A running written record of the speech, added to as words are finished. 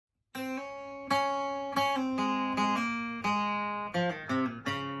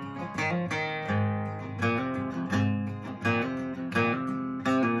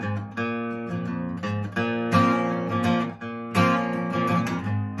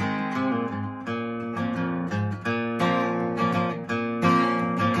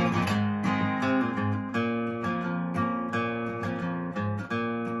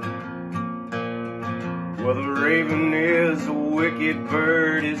wicked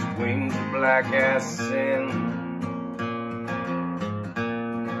bird, his wings are black as sin.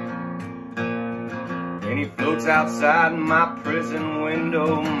 And he floats outside my prison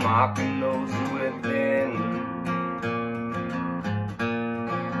window, mocking those within.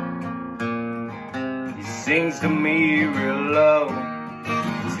 He sings to me real low,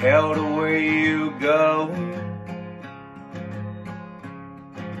 tell the way you go.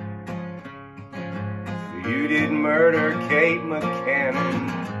 You did murder Kate McCannon.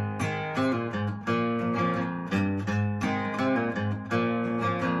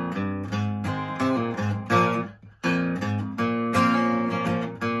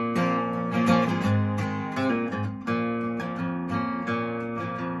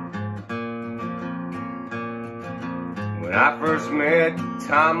 When I first met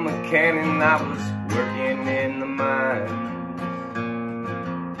Tom McCannon, I was working in the mine.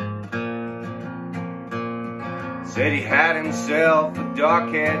 Said he had himself a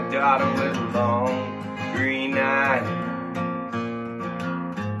dark-haired daughter with long green eyes.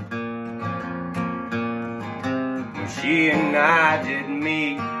 When she and I did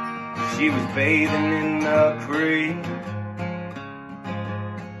meet, she was bathing in the creek.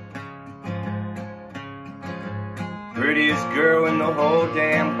 Prettiest girl in the whole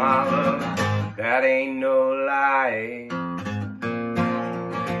damn holler, that ain't no lie.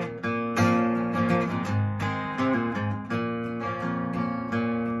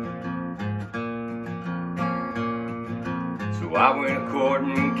 So I went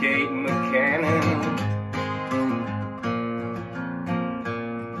a-courting Kate McCannon.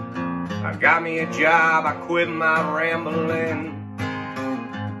 I got me a job, I quit my rambling.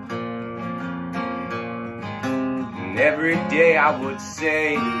 And every day I would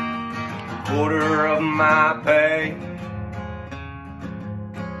save a quarter of my pay.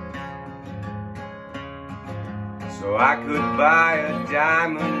 So I could buy a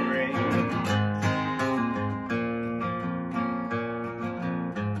diamond ring.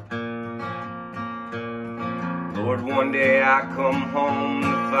 Lord, one day I come home to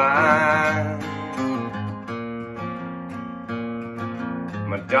find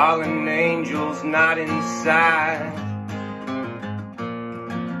my darling angel's not inside.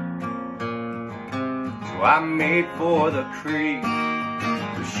 So I made for the creek,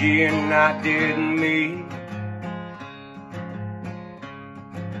 but she and I didn't meet.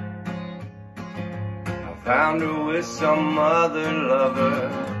 I found her with some other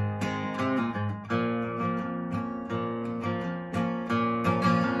lover.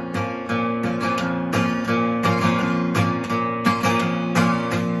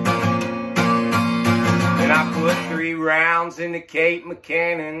 Put 3 rounds into Kate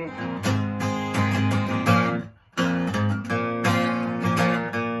McCannon.